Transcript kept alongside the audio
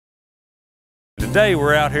Today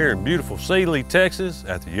we're out here in beautiful Sealy, Texas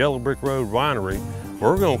at the Yellow Brick Road Winery,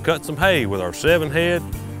 where we're gonna cut some hay with our 7-head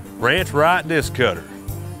Ranch Rite disc cutter.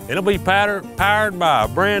 It'll be powered by a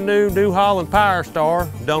brand new New Holland Power Star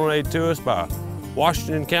donated to us by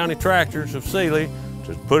Washington County Tractors of Sealy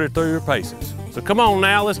to put it through your paces. So come on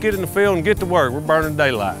now, let's get in the field and get to work. We're burning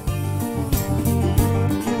daylight.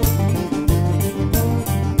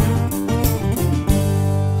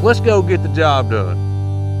 Let's go get the job done.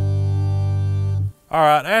 All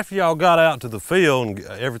right, after y'all got out to the field and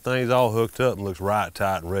everything's all hooked up and looks right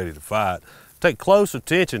tight and ready to fight, take close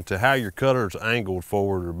attention to how your cutter's angled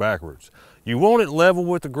forward or backwards. You want it level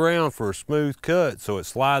with the ground for a smooth cut so it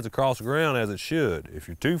slides across the ground as it should. If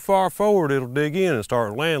you're too far forward, it'll dig in and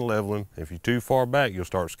start land leveling. If you're too far back, you'll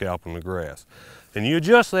start scalping the grass. And you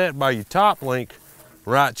adjust that by your top link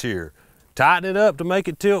right here. Tighten it up to make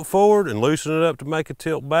it tilt forward and loosen it up to make it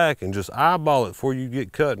tilt back, and just eyeball it before you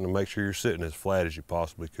get cutting to make sure you're sitting as flat as you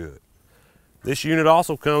possibly could. This unit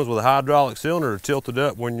also comes with a hydraulic cylinder to tilt it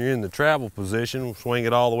up when you're in the travel position, swing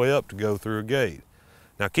it all the way up to go through a gate.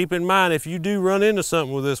 Now keep in mind, if you do run into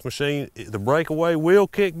something with this machine, the breakaway will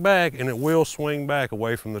kick back and it will swing back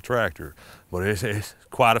away from the tractor. But it's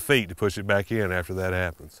quite a feat to push it back in after that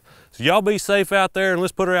happens. So y'all be safe out there, and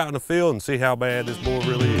let's put her out in the field and see how bad this boy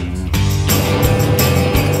really is.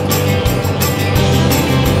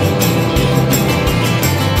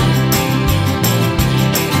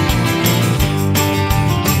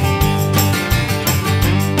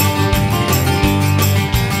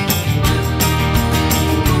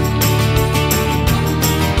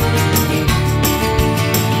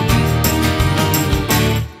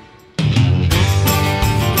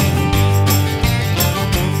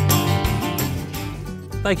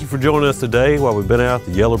 Thank you for joining us today while we've been out at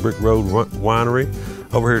the Yellow Brick Road Winery,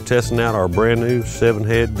 over here testing out our brand new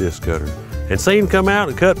 7-head disc cutter. And seen come out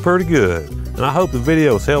and cut pretty good. And I hope the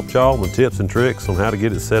video has helped y'all with tips and tricks on how to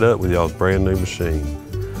get it set up with y'all's brand new machine.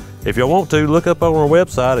 If y'all want to, look up on our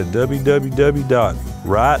website at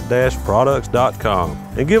www.rite-products.com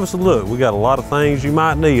and give us a look. We got a lot of things you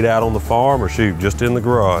might need out on the farm or shoot just in the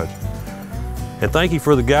garage. And thank you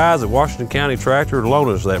for the guys at Washington County Tractor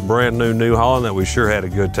loaning us that brand new New Holland that we sure had a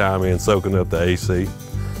good time in soaking up the AC.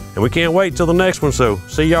 And we can't wait till the next one, so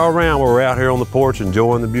see y'all around while we're out here on the porch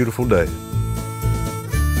enjoying the beautiful day.